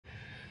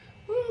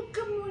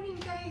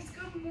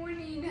Good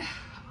morning.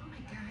 Oh my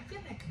God, I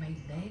feel like my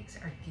legs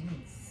are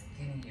getting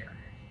skinnier.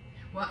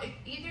 Well, it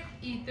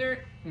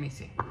either, let me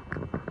see.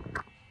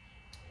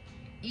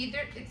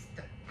 Either it's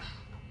the, I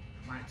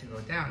want it to go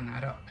down,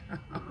 not up.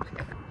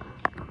 Okay.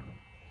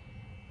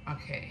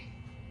 Okay.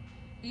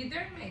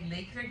 Either my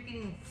legs are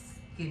getting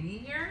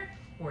skinnier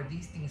or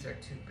these things are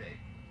too big.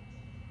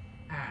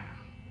 I don't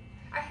know.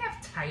 I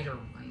have tighter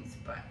ones,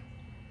 but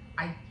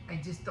I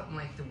just don't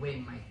like the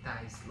way my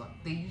thighs look.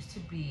 They used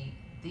to be,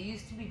 I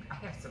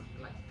have some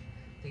like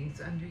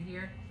things under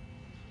here.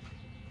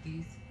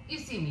 These,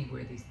 you've seen me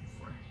wear these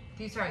before.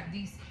 I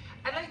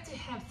like to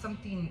have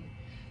something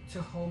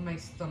to hold my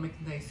stomach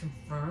nice and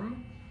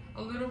firm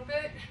a little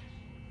bit.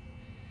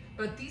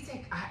 But these,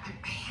 I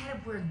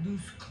had to wear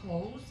loose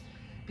clothes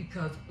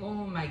because, oh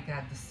my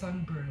God, the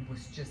sunburn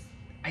was just,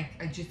 I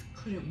just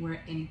couldn't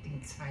wear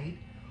anything tight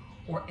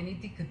or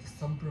anything because the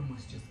sunburn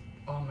was just,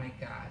 oh my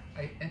God.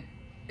 And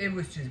it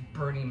was just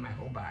burning my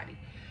whole body.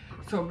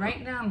 So right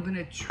now I'm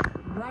gonna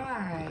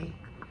try,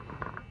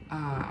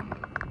 my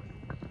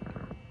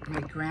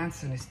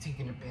grandson is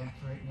taking a bath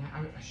right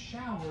now, a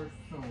shower,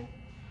 so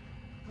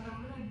what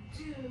I'm gonna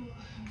do,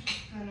 I'm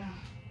just gonna,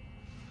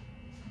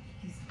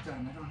 he's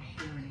done, I don't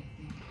hear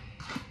anything.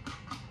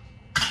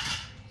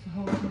 So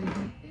hopefully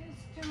he is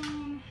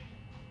done.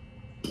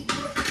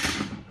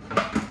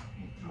 Let me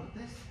throw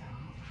this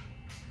out.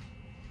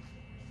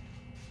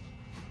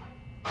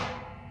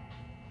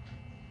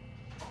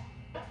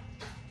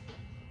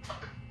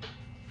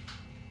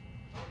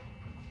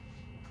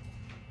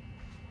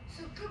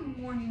 So good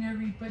morning,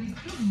 everybody.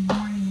 Good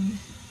morning.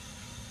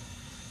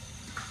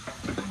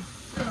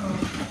 So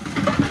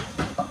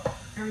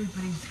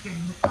everybody's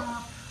getting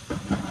up.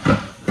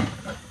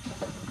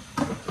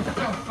 It's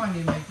so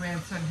funny. My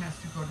grandson has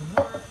to go to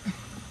work.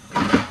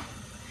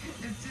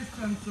 It just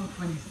sounds so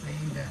funny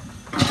saying that.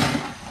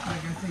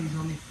 Like I say, he's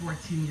only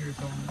 14 years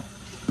old.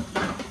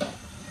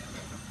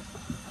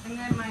 And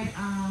then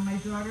my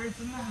daughter is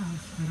in the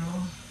hospital.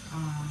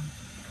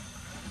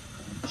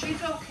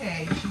 She's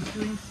okay. She's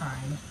doing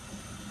fine.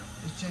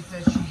 It's just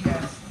that she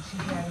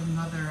had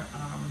another,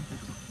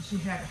 she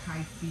had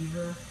high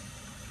fever,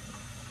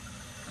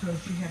 so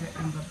she had to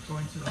end up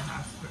going to the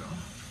hospital.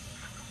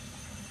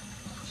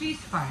 She's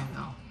fine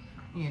though,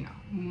 you know,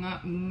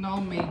 no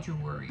major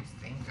worries,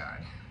 thank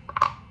God.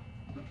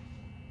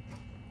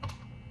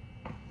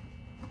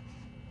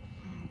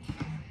 Okay, try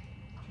to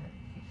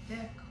keep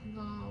that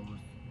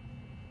closed.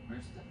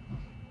 Where's the,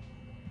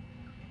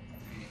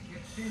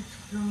 get this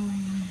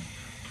going.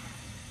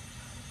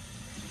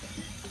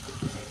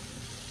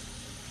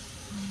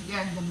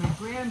 Yeah, and then my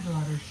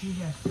granddaughter, she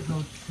has to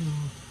go to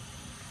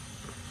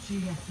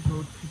the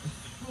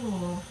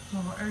school, so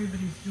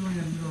everybody's doing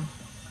a little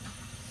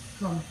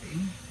something.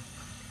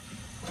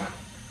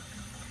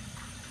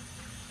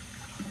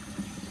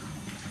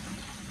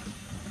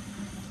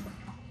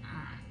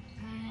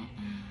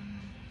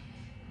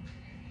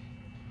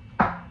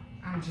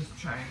 I'm just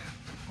trying to,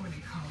 what do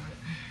you call it?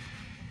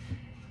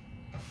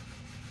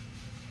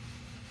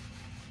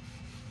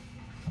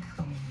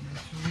 Clean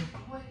this real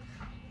quick.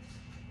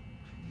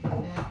 That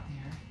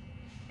there.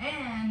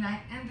 And I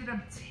ended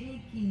up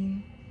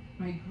taking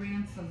my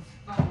grandson's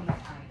phone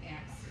on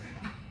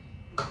accident.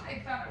 I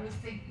thought I was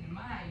taking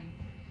mine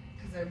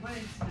because I went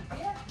into the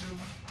bathroom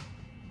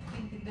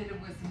thinking that it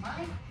was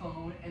my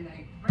phone and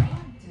I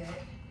grabbed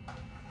it. I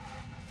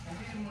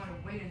didn't want to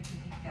wait until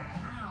he got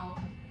out.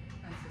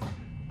 I said,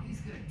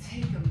 he's going to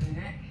take a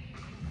minute.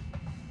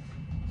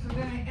 So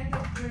then I ended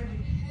up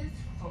grabbing his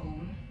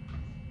phone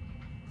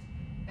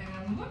and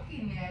I'm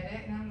looking at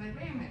it and I'm like,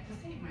 wait a minute,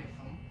 this ain't my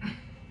phone. I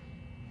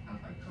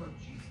was like, oh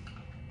jeez.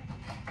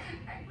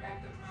 I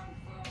grabbed the wrong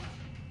phone.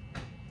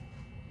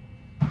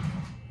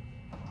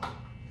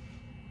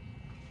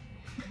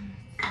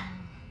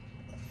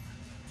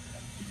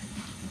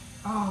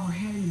 Oh, we're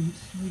having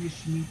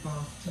Swedish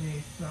meatballs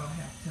today, so I'll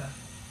have to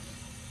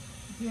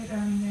get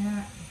on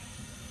that.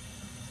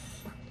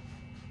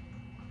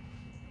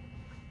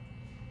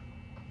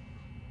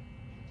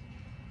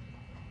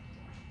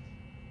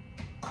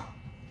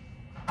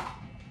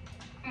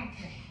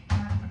 Okay,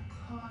 got the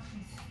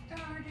coffee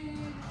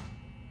started.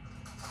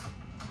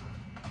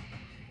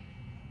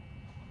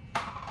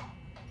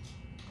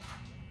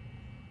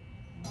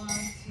 One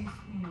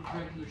teaspoon of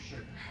regular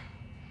sugar.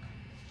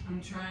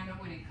 I'm trying to,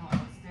 what do you call it,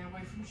 stay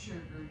away from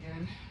sugar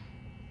again.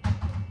 Okay,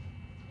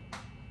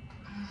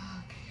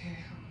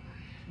 hold on.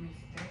 Let me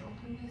stay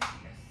open this,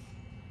 yes.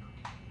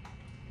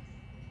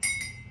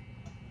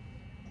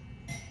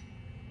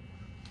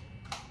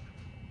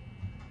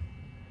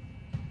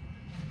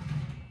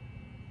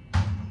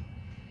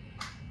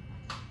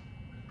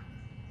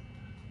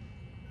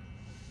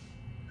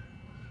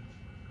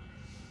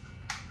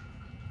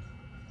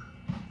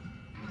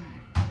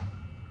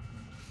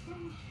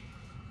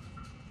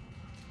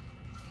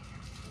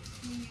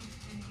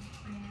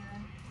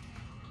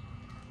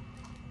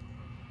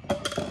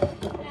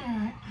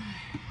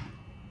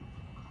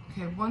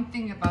 Okay, one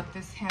thing about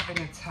this having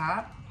a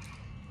top,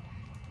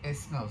 it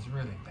smells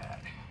really bad.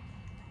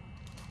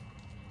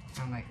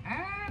 I'm like,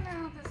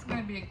 no, this is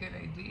gonna be a good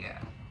idea.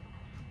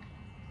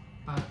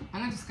 But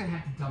I'm just gonna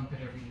have to dump it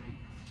every night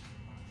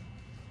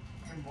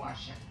and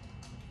wash it.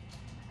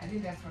 I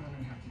think that's what I'm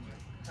gonna have to do.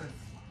 Because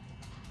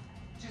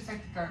just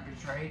like the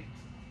garbage, right?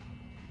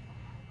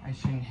 I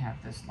shouldn't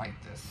have this like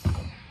this.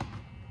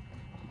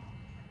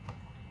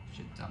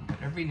 Should dump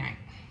it every night.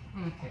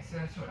 Okay, so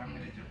that's what I'm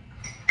gonna do.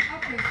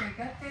 Okay, so I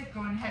got that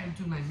going. I had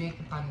to do my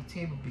makeup on the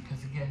table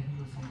because again,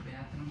 he was in the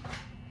bathroom.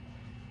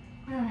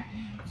 Alright,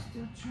 I'm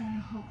still trying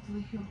to,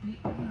 hopefully he'll be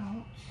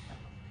out.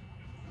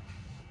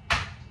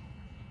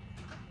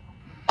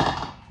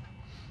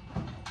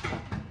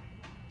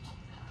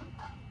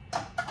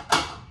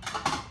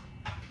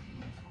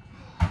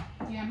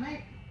 Yeah,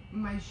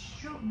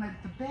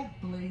 the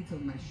back blades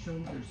on my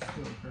shoulders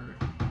still hurt.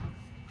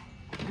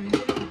 I mean, they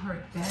don't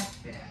hurt that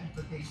bad,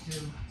 but they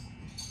do.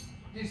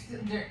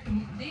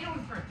 They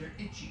don't hurt, they're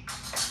itchy.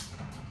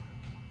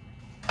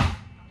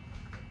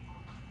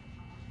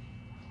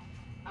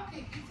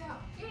 Okay, he's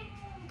out. Yay.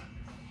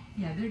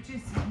 Yeah, they're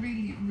just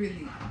really,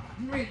 really,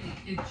 really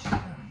itchy.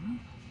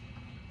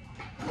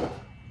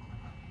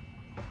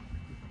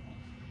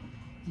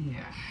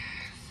 Yeah.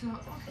 So I'll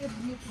go ahead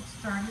and get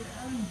started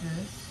on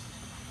this.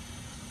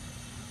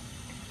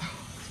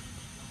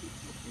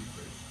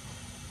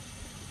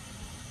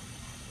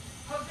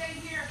 Jose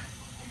here.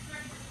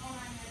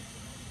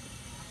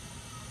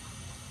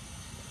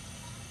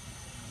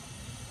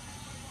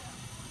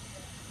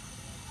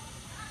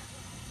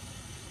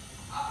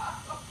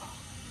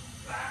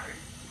 Sorry.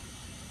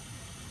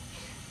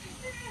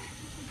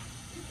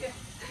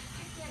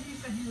 He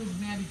said he was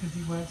mad because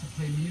he wanted to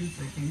play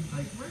music, and he's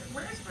like,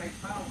 where's my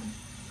phone?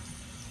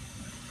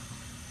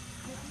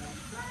 I'm like,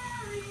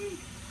 sorry.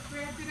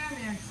 Grabbed it on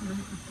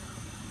accident.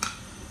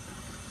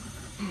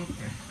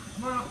 Okay.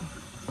 Well,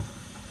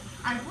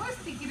 I was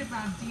thinking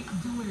about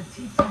doing a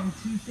Tea Time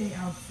Tuesday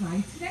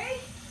outside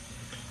today,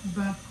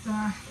 but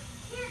yeah,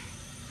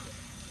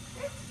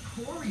 it's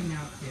pouring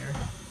out there.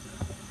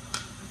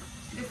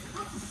 It's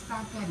supposed to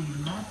stop at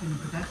 11,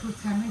 but that's what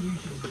time I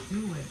usually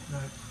do it,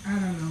 but I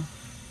don't know.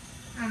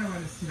 I don't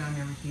want to sit on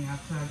everything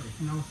outside.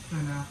 There's no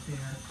sun out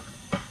there.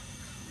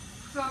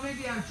 So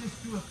maybe I'll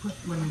just do a quick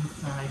one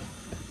inside.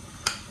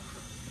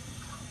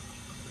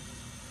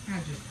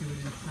 I'll just do it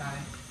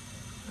inside.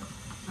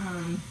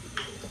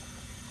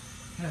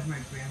 Have my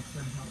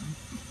grandson help me.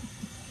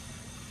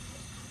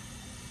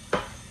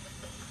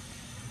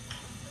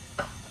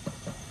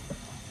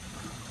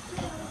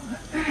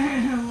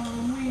 While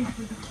I'm waiting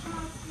for the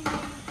coffee,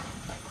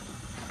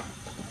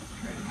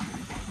 try to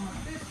finish all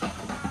this stuff.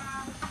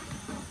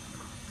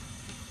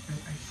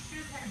 I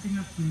should have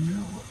enough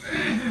milk.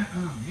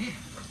 Oh man,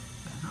 what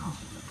the hell?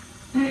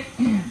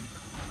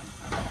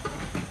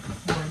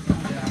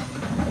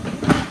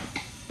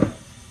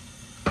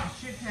 I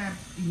should have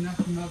enough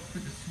milk for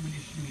the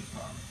Swedish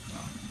meatballs. So.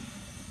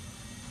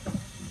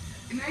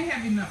 And I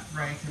have enough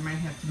rice. I might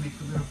have to make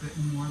a little bit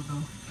more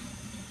though.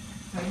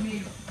 So I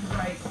made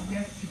rice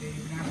yesterday,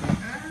 but I'm like,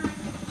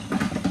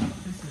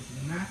 this is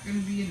not going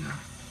to be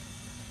enough.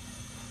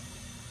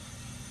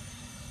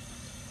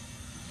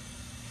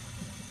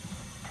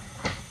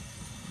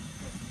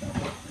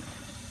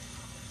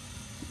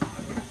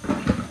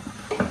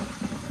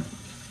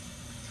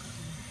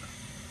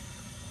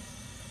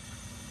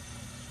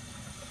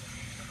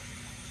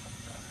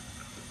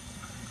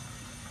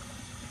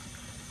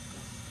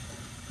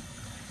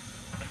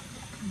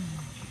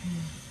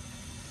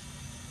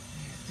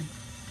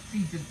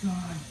 Feed the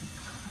dog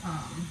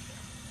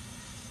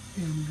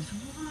in this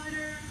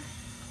water.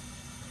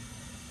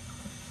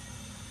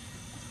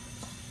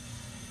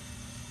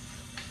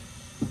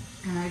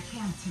 And I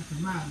can't take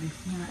him out.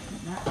 It's not.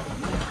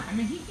 I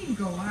mean, he can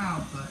go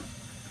out, but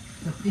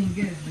the thing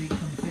is, when he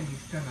comes in,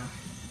 he's gonna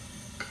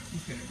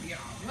be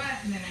all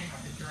wet, and then I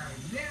have to dry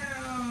him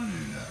down,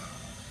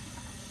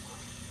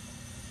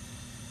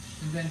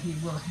 and then he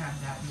will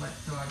have that wet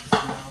dog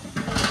smell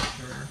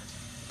for sure.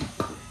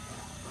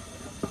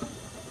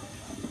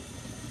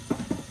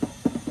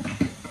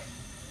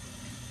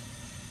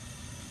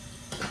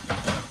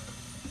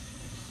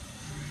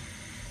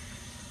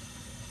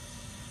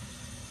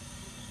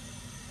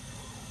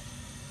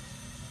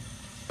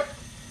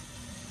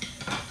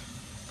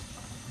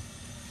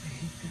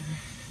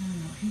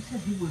 He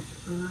said he was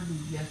early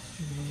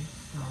yesterday,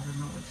 so I don't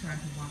know what time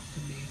he wants to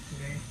leave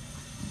today.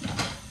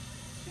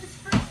 His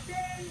first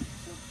day,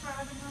 so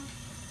proud of him.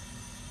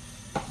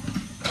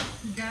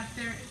 He got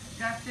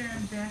there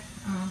and back,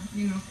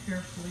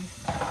 carefully,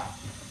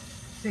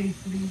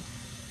 safely.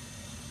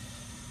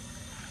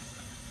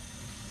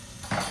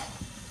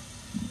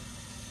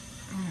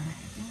 Alright,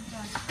 I think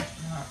that's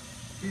about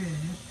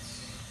it.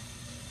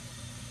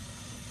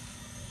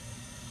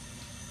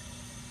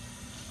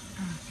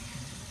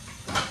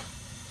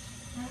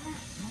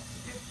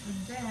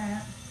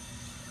 That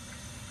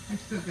I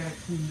still gotta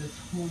clean this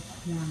whole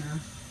corner.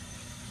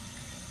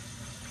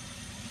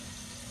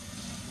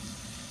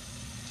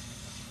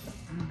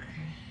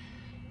 Okay.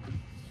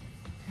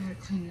 Gotta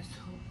clean this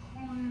whole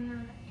corner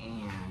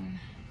and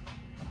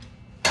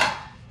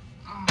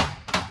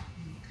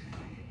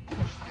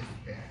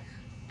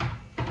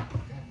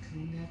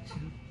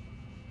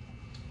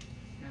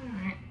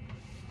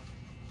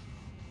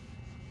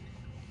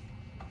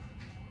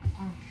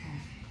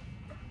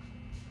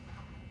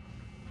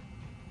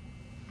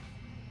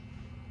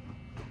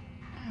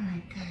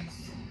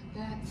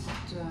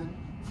done.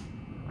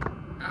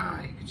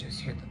 Ah, you could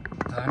just hear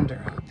the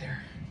thunder out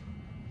there.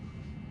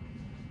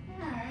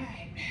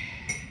 Alright.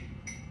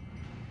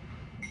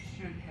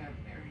 Should have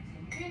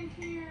everything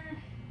in here.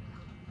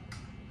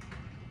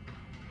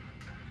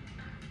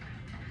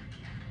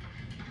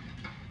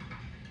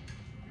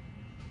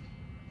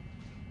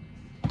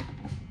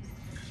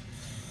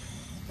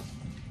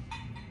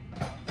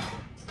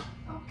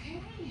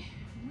 Okay,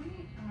 we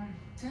are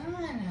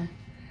done.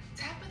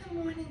 Top of the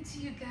morning to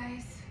you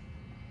guys.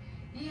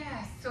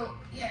 Yeah, so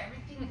yeah,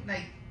 everything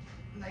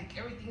like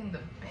everything in the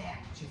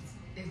back just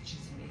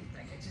itches me.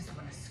 Like I just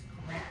want to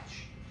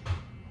scratch.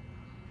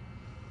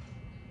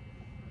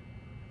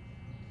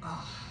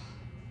 Oh.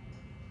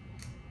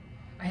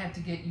 I have to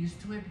get used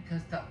to it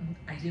because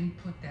I didn't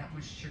put that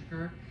much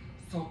sugar.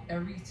 So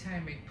every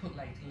time I put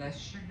like less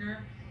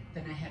sugar,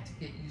 then I had to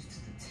get used to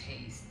the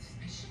taste.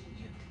 Especially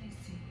here, let me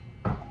see.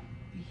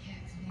 We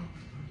had to have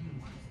the green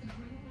ones. The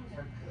green ones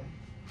are good.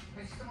 I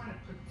just don't want to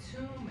put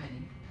too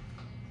many.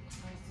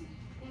 I see.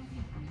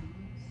 Any green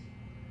ones?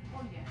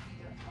 Oh yeah,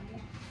 he does. I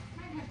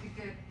might have to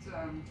get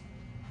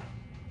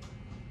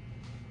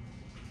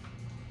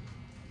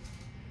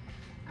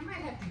I might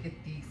have to get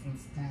these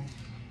instead.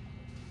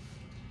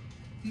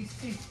 These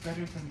taste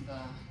better than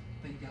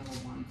the yellow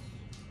ones.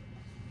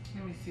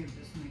 Let me see if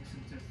this makes a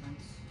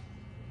difference.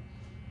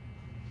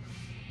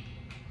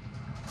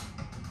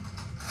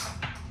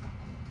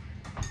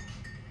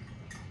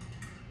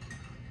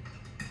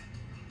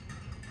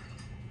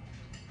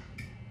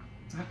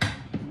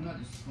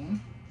 Another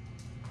spoon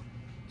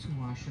to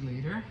wash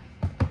later.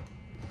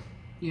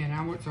 Yeah,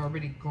 now it's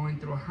already going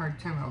through a hard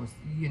time. I was,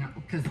 you know,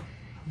 because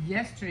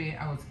yesterday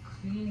I was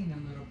cleaning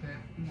a little bit,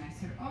 and I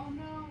said, "Oh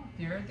no,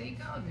 there they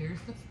go.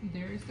 There's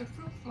the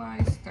fruit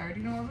flies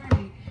starting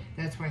already."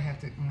 That's why I'm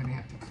gonna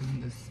have to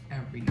clean this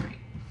every night.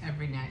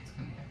 Every night it's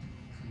gonna have to be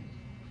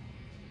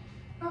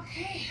cleaned.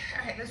 Okay,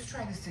 all right, let's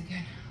try this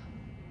again.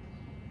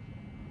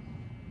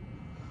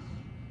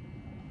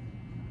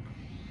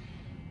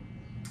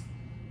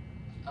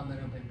 A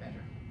little bit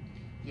better.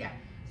 Yeah.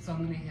 So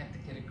I'm gonna have to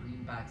get a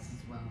green box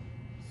as well.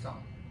 So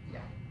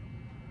yeah.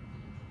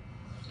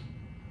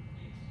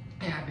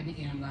 And I've been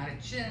eating a lot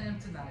of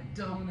chips, a lot of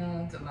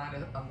donuts, a lot.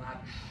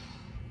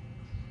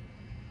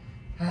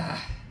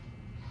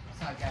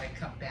 So I gotta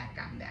cut back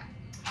on that.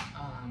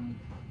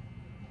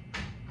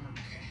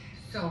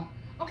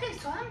 Okay,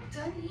 so I'm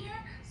done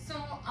here. So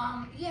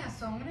yeah,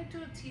 so I'm gonna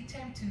do a Tea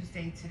Time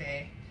Tuesday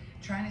today.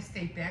 Trying to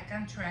stay back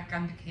on track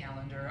on the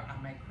calendar,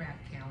 on my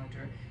craft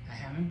calendar. I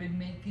haven't been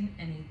making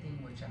anything,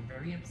 which I'm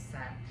very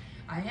upset.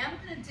 I am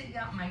gonna dig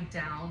out my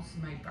dolls.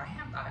 I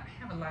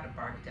have a lot of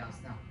Barbie dolls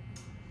now.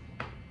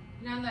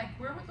 Now, like,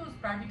 where were those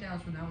Barbie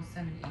dolls when I was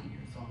 7, 8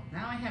 years old?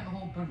 Now I have a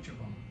whole bunch of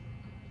them.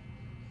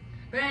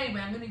 But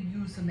anyway, I'm gonna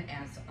use them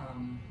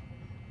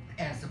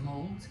as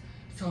molds.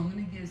 So I'm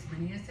gonna get as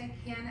many as I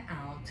can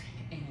out,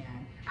 and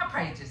I'll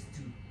probably just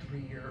do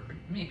 3 or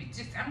maybe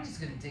I'm just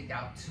gonna dig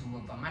out 2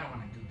 of them. I don't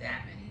want to do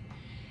that many,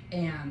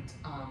 and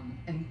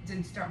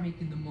then start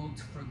making the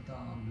molds for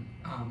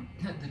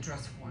the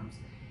dress forms,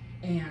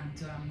 and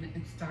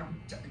start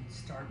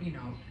you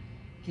know,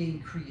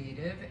 getting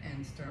creative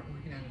and start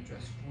working on the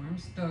dress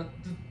forms, the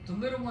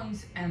little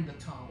ones and the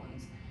tall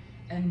ones,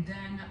 and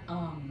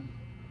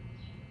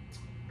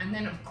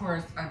then of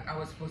course I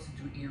was supposed to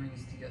do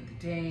earrings the other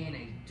day, and I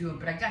didn't do it,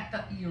 but I got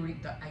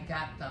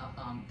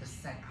the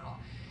set out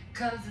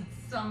because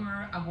it's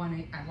summer. I want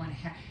to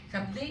have.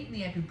 Cause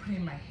lately I've been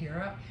putting my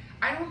hair up.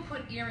 I don't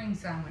put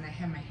earrings on when I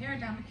have my hair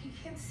down, but you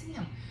can't see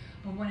them.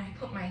 But when I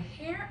put my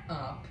hair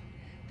up,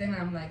 then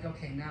I'm like,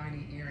 okay, now I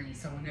need earrings.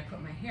 So when I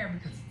put my hair,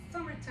 because it's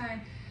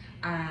summertime,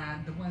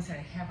 the ones that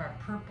I have are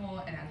purple,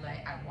 and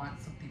I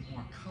want something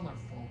more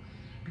colorful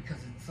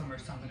because it's summer,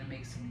 so I'm gonna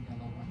make some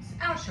yellow ones.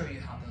 I'll show you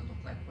how they'll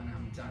look like when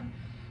I'm done.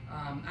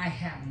 I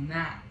have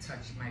not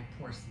touched my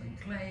porcelain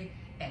clay,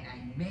 and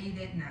I made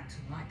it not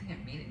too long. I think I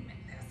made it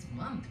last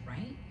month,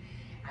 right?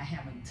 I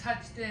haven't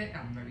touched it.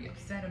 I'm very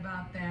upset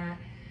about that.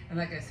 And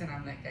like I said,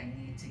 I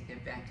need to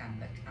get back on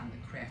the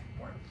craft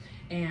board.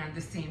 And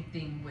the same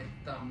thing with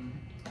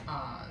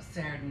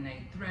Saturday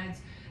Night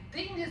Threads.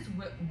 Thing is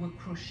with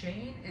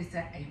crocheting is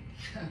that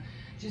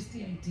just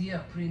the idea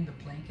of putting the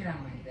blanket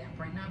on my lap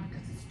right now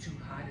because it's too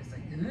hot. It's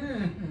like,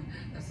 ugh,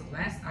 that's the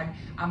last.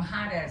 I'm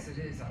hot as it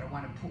is. I don't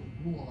want to put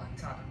wool on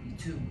top of me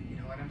too. You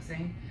know what I'm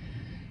saying?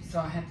 So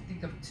I have to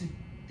think of to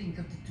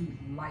do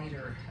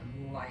lighter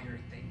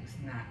things,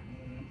 not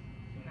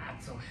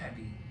so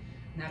heavy,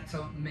 not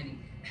so many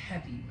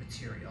heavy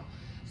material.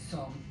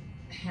 So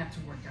I have to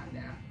work on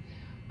that.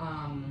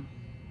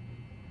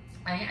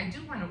 I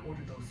do want to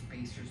order those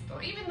spacers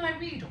though, even though I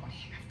really don't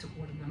have to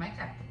order them. I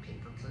got the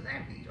paper clips. I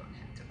really don't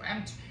have to.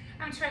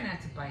 I'm trying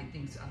not to buy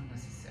things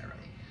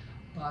unnecessarily.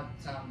 But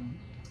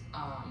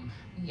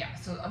yeah.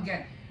 So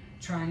again,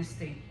 trying to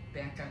stay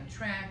back on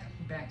track,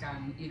 back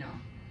on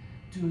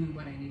doing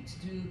what I need to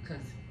do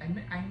because I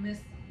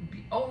miss.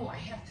 I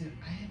have to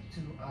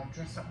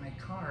dress up my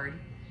card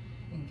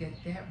and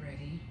get that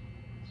ready.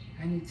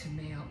 I need to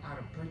mail out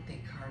a birthday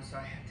card, so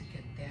I have to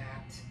get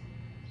that.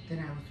 then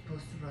I was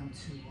supposed to run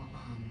to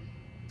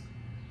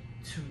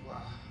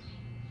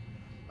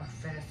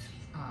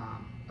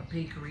a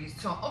bakery.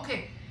 So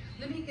okay,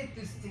 let me get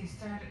this day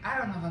started. I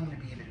don't know if I'm gonna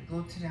be able to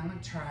go today. I'm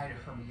gonna try to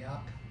hurry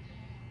up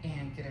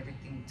and get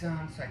everything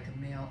done so I can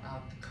mail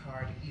out the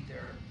card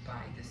either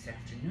by this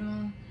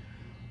afternoon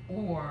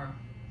or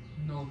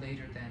no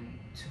later than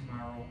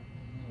tomorrow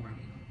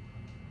morning.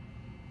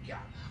 Yeah.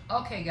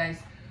 Okay,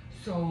 guys.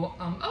 So,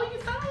 oh, you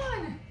found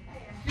one.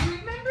 You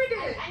remembered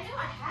it. I knew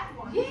I had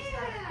one.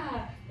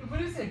 Yeah.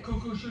 What is it?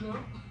 Coco Chanel?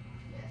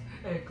 Yes.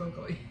 Hey,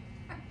 Coco.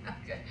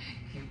 Okay,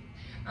 cute.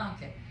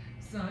 Okay.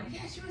 So,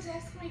 yeah, she was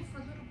asking me for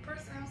a little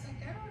purse. I was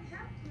like, I don't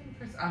have a little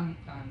purse. I'm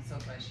so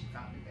glad she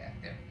found me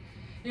back there.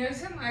 You know,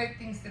 there's a lot of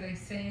things that I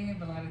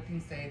save, a lot of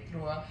things that I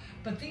throw out.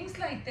 But things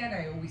like that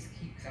I always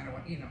keep because I don't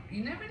want, you know,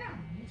 you never know.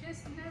 You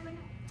just never know.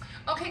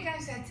 Okay,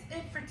 guys, that's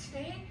it for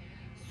today.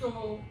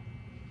 So,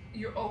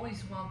 you're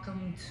always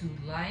welcome to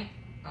like,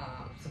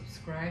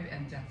 subscribe,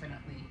 and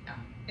definitely,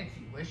 if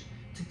you wish,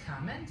 to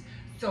comment.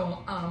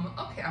 So,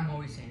 okay, I'm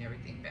always saying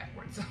everything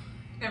backwards. So,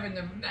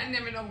 I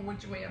never know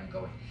which way I'm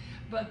going.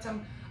 But,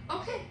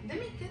 okay, let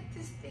me get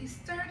this day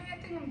started. I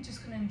think I'm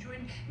just going to enjoy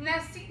it. Now,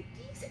 see,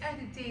 these are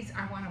the days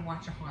I want to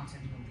watch a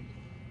haunted movie.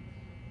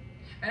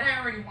 And I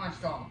already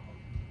watched all of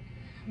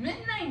them.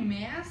 Midnight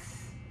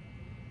Mass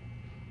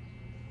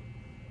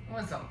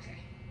was okay.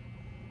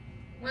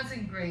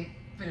 Wasn't great,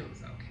 but it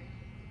was okay.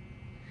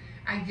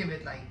 I give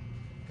it like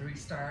 3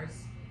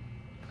 stars.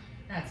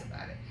 That's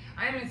about it.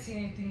 I haven't seen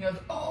anything else.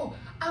 Oh,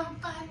 I'm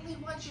finally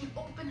watching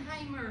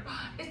Oppenheimer.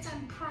 It's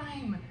on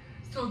Prime.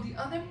 So the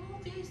other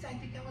movies I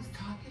think I was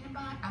talking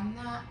about, I'm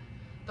not,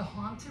 the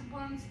haunted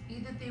ones,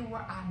 either they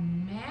were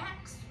on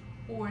Max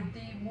or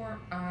they were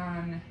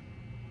on,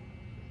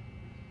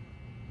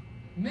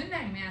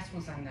 Midnight Mass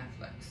was on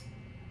Netflix.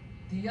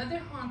 The other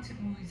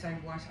haunted movies I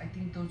watched, I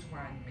think those were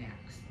on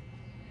Max.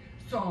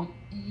 So,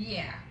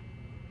 yeah.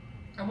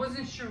 I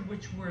wasn't sure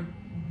which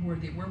where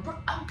they were,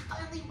 but I'm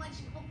finally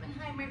watching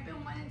Oppenheimer. I've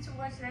been wanting to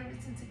watch it ever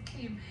since it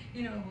came.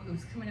 You know, it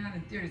was coming out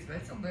in theaters, but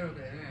it's a little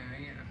bit,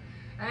 you know.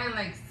 I didn't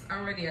like,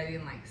 already I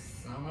didn't like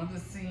some of the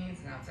scenes,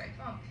 and I was like,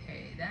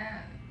 okay,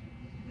 that,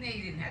 they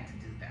didn't have to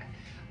do that.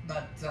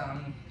 But,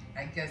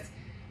 I guess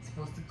it's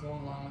supposed to go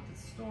along with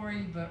the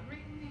story, but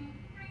really,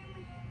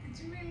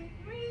 did you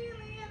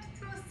really have to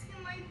do a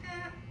scene like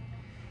that?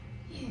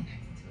 You didn't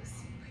have to do a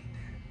scene like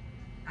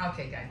that.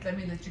 Okay, guys, let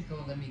me let you go.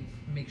 Let me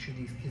make sure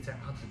these kids are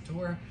out the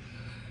door.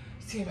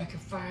 See if I can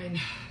find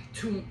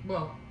 2,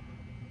 well,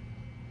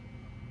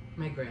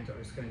 my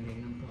granddaughter's gonna need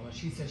an umbrella.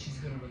 She says she's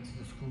gonna run to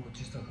the school with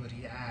just a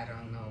hoodie. I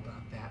don't know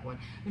about that one.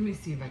 Let me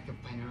see if I can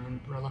find her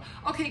umbrella.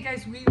 Okay,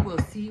 guys, we will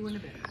see you in a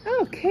bit.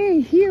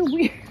 Okay, here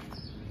we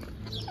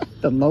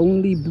the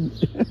lonely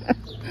boot.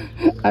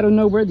 I don't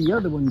know where the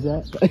other one's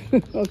at,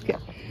 but okay.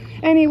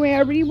 Anyway, I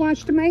already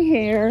washed my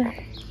hair.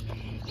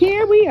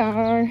 Here we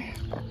are.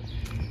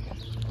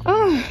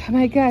 Oh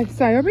my God,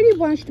 so I already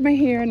washed my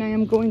hair and I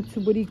am going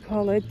to, what do you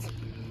call it?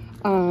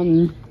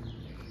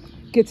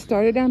 Get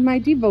started on my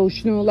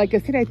devotional. Like I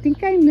said, I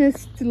think I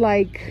missed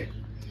like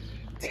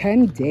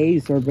 10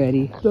 days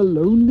already. The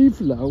lonely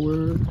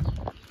flower.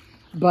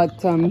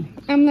 But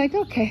I'm like,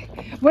 okay.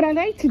 What I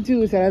like to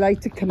do is that I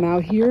like to come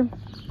out here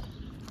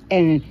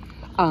and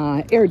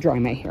air dry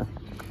my hair.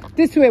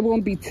 This way it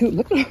won't be too,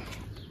 look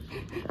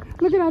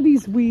at all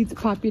these weeds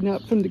popping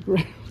up from the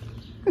ground.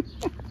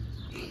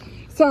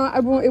 So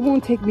it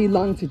won't take me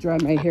long to dry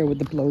my hair with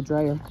the blow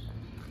dryer.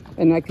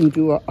 And I can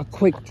do a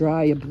quick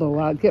dry, a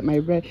blowout, get my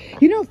red.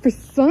 You know, for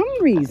some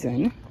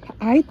reason,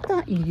 I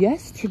thought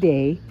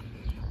yesterday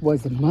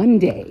was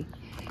Monday.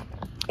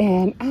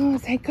 And I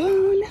was like,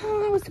 oh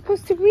no, I was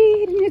supposed to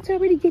read and it's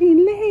already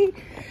getting late.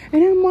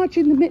 And I'm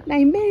watching the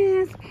Midnight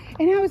Mass.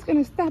 And I was going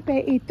to stop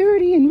at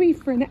 8:30 and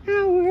read for an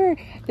hour.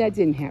 That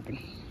didn't happen.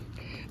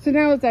 So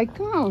now I was like,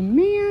 oh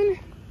man.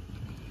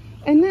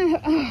 And then,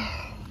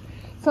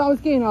 so I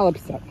was getting all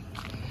upset.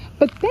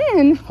 But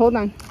then, hold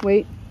on,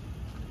 wait.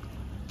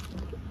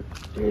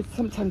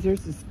 Sometimes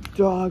there's this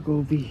dog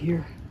over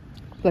here,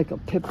 like a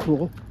pit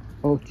bull.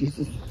 Oh,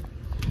 Jesus.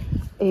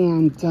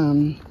 And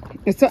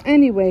so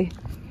anyway,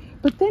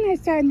 but then I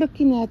started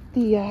looking at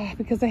the,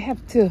 because I'm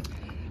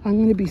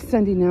going to be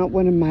sending out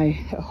one of my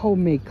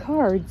homemade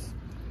cards.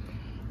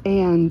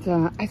 And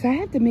I said, I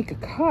have to make a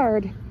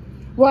card.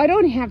 Well, I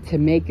don't have to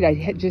make it.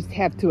 I just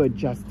have to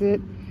adjust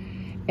it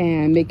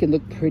and make it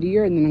look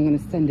prettier. And then I'm going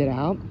to send it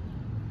out.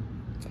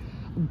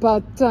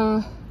 But,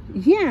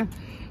 yeah.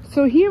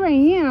 So here I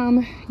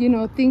am, you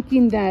know,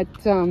 thinking that,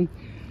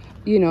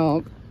 you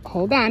know,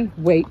 hold on,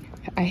 wait,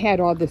 I had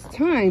all this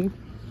time.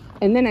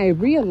 And then I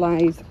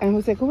realized, I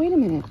was like, oh, wait a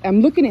minute. I'm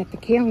looking at the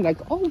calendar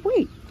like, oh,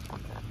 wait,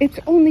 it's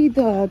only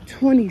the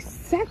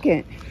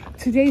 22nd.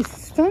 Today's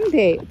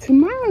Sunday.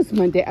 Tomorrow's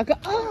Monday. I go,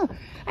 oh,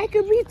 I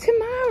could read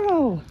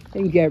tomorrow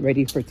and get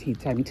ready for Tea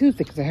Time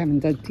Tuesday because I haven't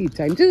done Tea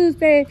Time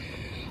Tuesday.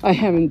 I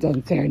haven't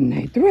done Saturday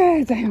Night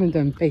Threads. I haven't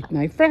done Faith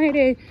Night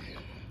Friday.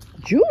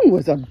 June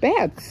was a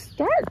bad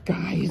start,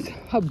 guys.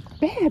 A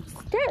bad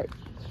start.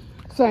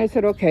 So I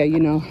said, okay, you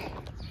know,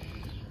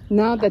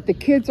 now that the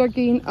kids are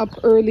getting up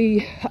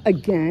early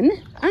again,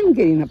 I'm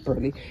getting up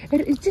early.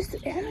 It's just,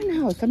 I don't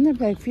know,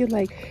 sometimes I feel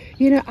like,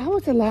 you know, I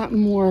was a lot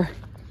more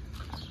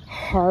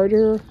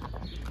harder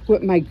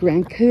with my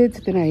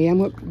grandkids than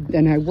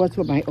I was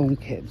with my own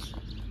kids.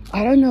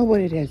 I don't know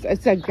what it is.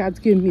 It's like God's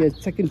giving me a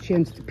second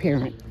chance to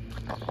parent.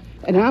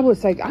 And I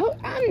was like,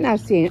 I'm not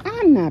saying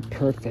I'm not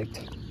perfect,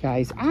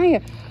 guys.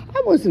 I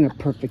wasn't a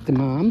perfect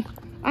mom.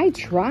 I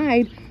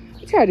tried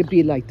to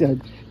be like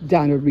the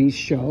Donna Reese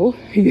show,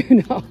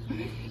 you know,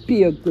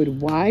 be a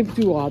good wife,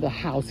 do all the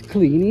house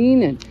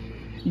cleaning and,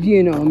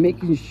 you know,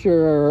 making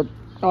sure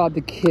all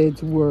the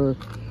kids were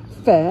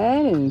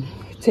fed and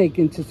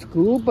taken to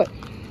school. But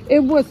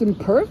it wasn't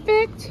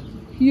perfect,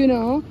 you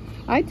know.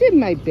 I did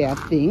my bad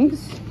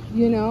things,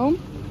 you know.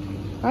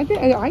 I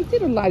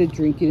did a lot of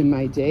drinking in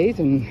my days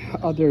and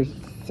other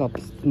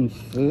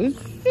substances,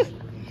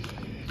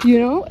 you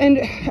know. And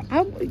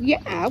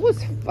I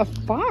was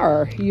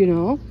far, you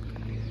know,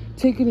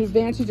 taking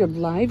advantage of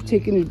life,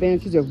 taking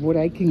advantage of what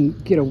I can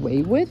get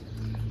away with.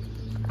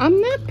 I'm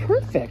not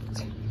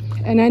perfect.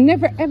 And I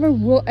never, ever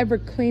will ever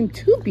claim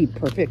to be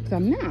perfect.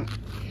 I'm not.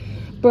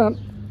 But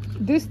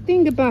this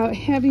thing about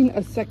having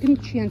a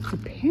second chance to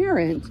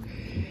parent,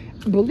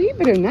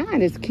 believe it or not,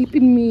 is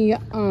keeping me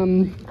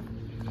on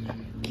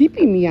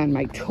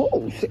my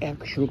toes,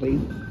 actually.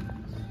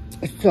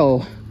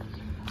 So,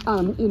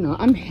 you know,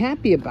 I'm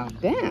happy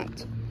about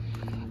that.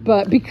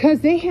 But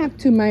because they have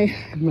to, my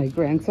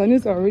grandson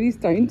is already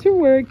starting to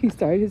work. He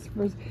started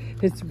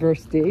his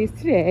first day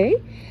today,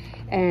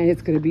 and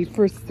it's going to be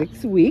for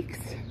 6 weeks.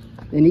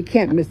 And he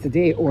can't miss a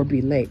day or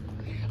be late.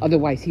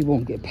 Otherwise, he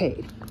won't get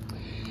paid.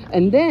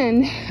 And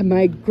then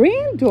my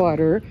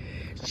granddaughter,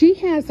 she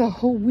has a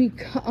whole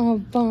week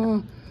of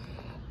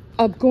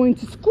going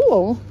to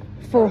school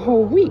for a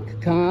whole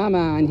week. Come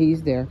on,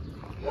 he's there.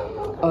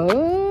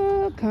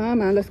 Oh,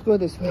 come on, let's go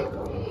this way.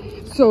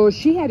 So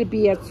she had to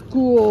be at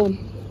school.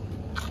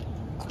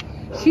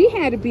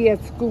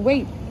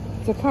 Wait,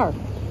 it's a car.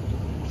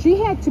 She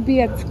had to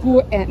be at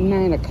school at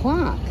 9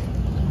 o'clock.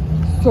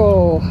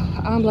 So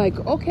I'm like,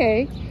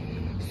 okay.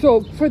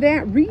 So for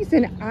that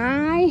reason,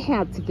 I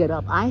had to get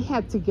up. I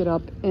had to get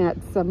up at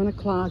 7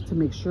 o'clock to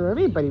make sure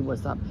everybody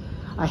was up.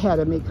 I had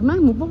to make, come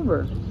on, move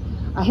over.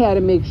 I had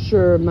to make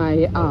sure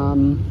my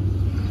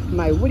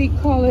what do you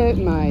call it?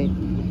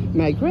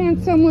 My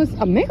grandson was,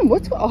 oh man,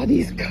 what's with all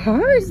these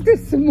cars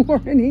this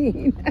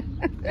morning?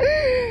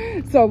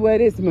 So well,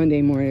 it is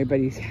Monday morning.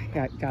 Everybody's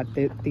got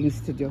their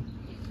things to do.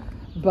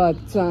 But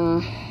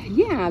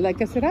yeah,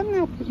 like I said, I'm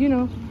not, you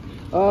know.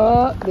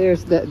 Oh,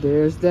 there's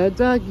that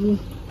doggy.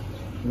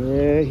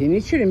 And he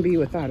shouldn't be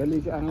without. At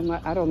least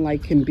I don't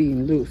like him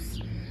being loose.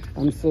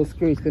 I'm so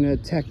scared he's gonna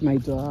attack my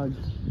dog.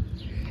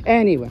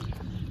 Anyway,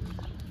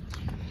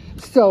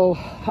 so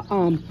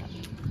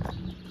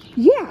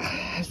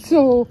yeah,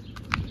 so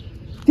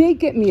they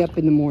get me up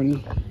in the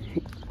morning,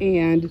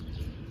 and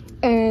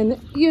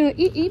you know,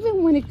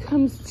 even when it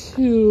comes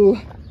to,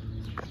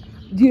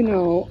 you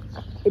know,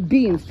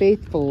 being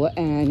faithful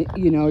and,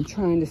 you know,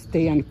 trying to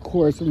stay on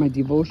course with my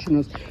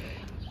devotionals,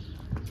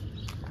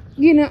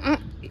 you know,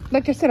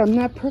 like I said, I'm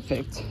not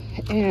perfect.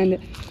 And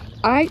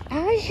I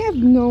have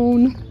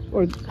known,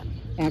 or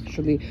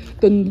actually,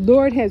 the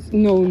Lord has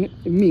known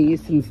me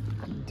since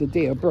the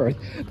day of birth,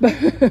 but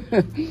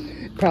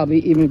probably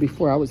even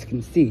before I was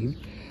conceived.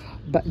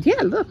 But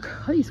yeah, look,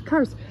 all these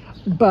cars.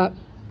 But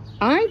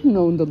I've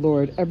known the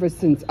Lord ever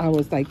since I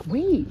was like,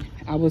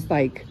 I was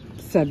like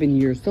 7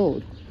 years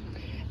old.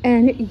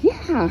 And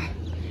yeah,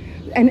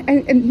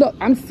 and look,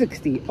 I'm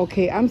 60,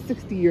 okay? I'm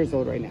 60 years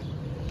old right now.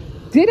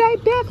 Did I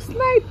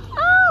backslide?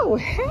 Oh,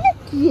 heck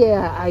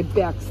yeah, I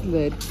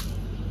backslid.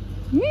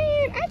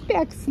 Man, I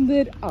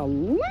backslid a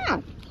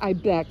lot. I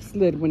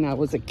backslid when I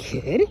was a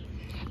kid.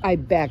 I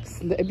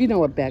backslid, if you know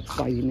what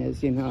backsliding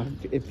is, you know,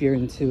 if you're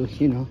into,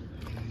 you know,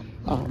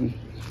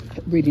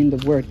 reading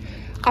the word.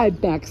 I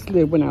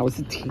backslid when I was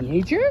a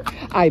teenager.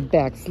 I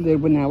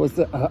backslid when I was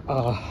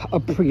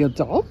a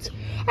pre-adult.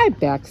 I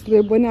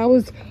backslid when I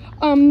was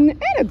an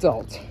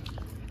adult.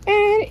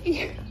 And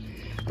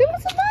there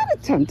was a lot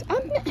of times.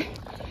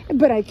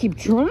 But I keep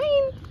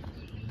trying.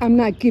 I'm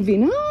not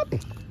giving up,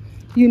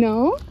 you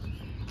know.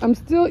 I'm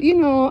still, you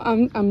know,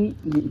 I'm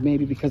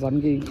maybe because I'm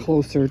getting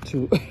closer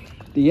to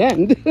the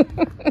end.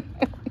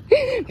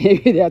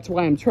 Maybe that's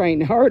why I'm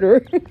trying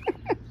harder,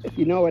 if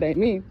you know what I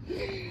mean.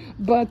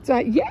 But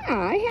yeah,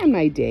 I had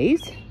my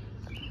days,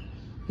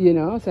 you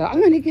know, so I'm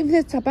going to give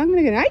this up.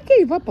 I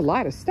gave up a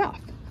lot of stuff.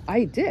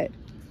 I did.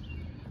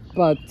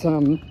 But,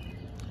 you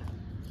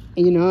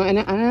know, and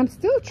I'm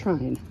still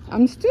trying.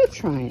 I'm still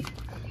trying.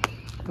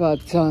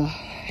 But,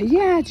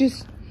 yeah,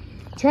 just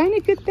trying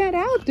to get that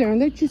out there and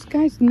let you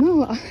guys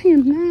know I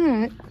am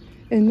not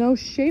in no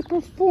shape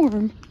or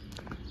form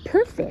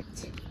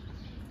perfect.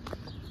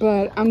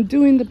 But I'm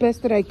doing the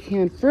best that I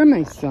can for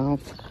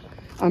myself.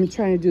 I'm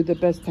trying to do the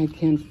best I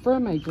can for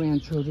my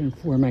grandchildren,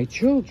 for my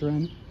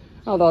children,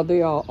 although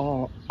they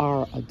all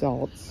are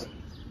adults.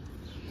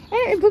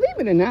 And believe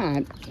it or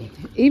not,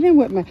 even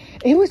with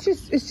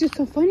it's just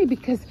so funny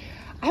because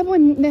I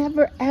would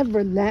never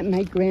ever let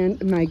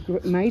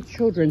my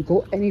children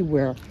go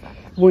anywhere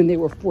when they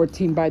were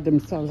 14 by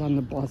themselves on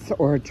the bus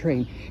or a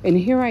train. And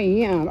here I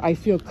am, I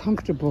feel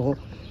comfortable,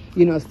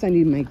 you know,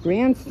 sending my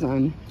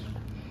grandson,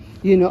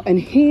 you know, and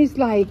he's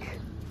like,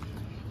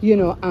 you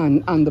know,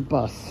 on the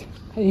bus.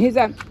 And he's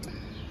like,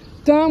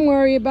 don't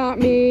worry about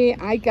me,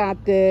 I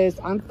got this,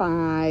 I'm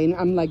fine.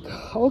 I'm like,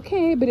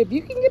 okay, but if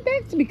you can get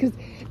back to me, because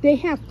they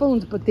have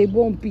phones, but they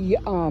won't be,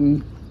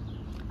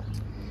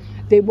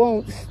 they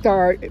won't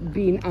start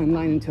being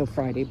online until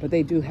Friday, but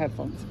they do have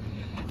phones.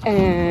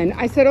 And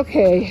I said,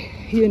 okay,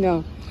 you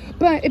know,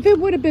 but if it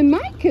would have been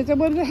my kids, I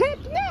would have had,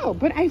 no,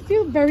 but I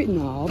feel very,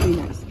 no, I'll be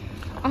nice.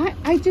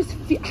 I just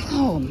feel,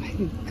 oh, my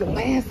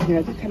glass,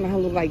 every time I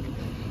look like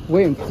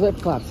wearing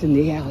flip-flops in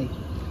the alley.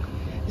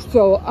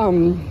 So,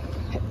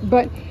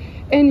 but,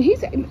 and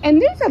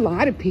there's a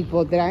lot of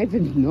people that I've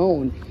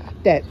known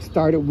that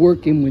started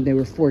working when they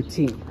were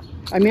 14.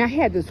 I mean, I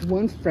had this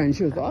one friend,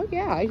 she was, oh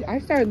yeah, I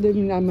started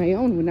living on my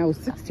own when I was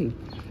 16.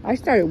 I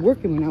started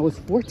working when I was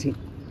 14.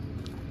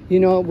 You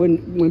know,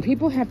 when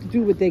people have to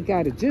do what they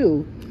got to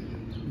do,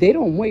 they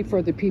don't wait for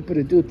other people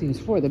to do things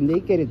for them. They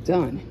get it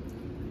done.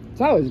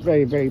 So I was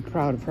very, very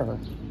proud of her.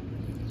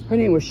 Her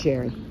name was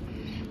Sherry.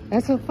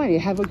 That's so funny. I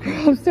have a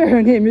girl upstairs,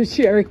 her name is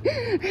Sherry.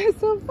 That's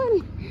so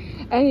funny.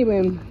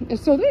 Anyway,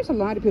 so there's a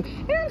lot of people.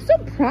 And I'm so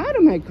proud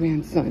of my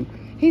grandson.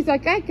 He's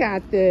like, I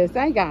got this,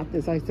 I got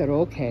this. I said,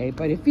 okay,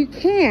 but if you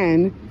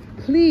can,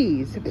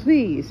 please,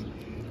 please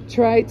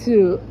try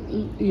to,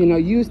 you know,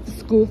 use the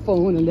school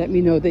phone and let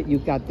me know that you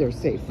got there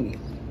safely.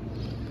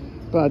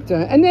 But,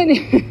 and then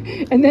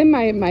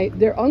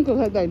their uncle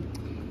was like,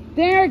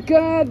 they're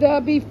good,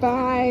 they'll be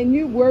fine,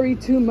 you worry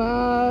too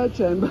much,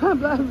 and blah,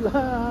 blah,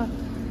 blah.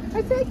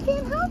 I said, I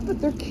can't help it,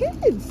 they're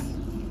kids,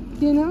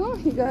 you know?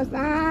 He goes,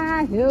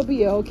 he'll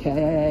be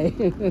okay.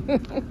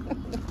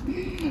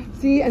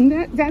 See,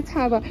 and that's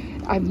how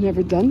I've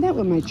never done that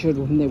with my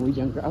children when they were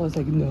younger. I was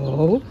like,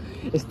 no,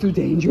 it's too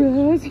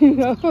dangerous, you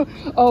know?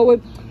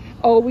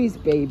 Always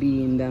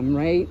babying them,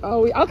 right?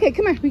 Always, okay,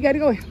 come on, we gotta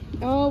go.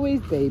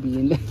 Always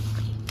babying them.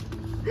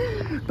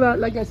 But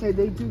like I said,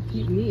 they do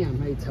keep me on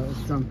my toes.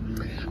 So,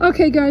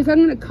 okay, guys,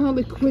 I'm gonna call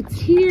it quits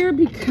here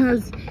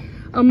because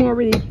I'm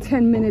already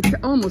 10 minutes,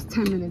 almost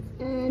 10 minutes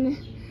in,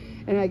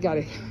 and I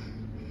gotta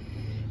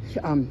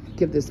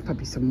give this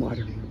puppy some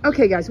water.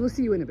 Okay, guys, we'll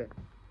see you in a bit.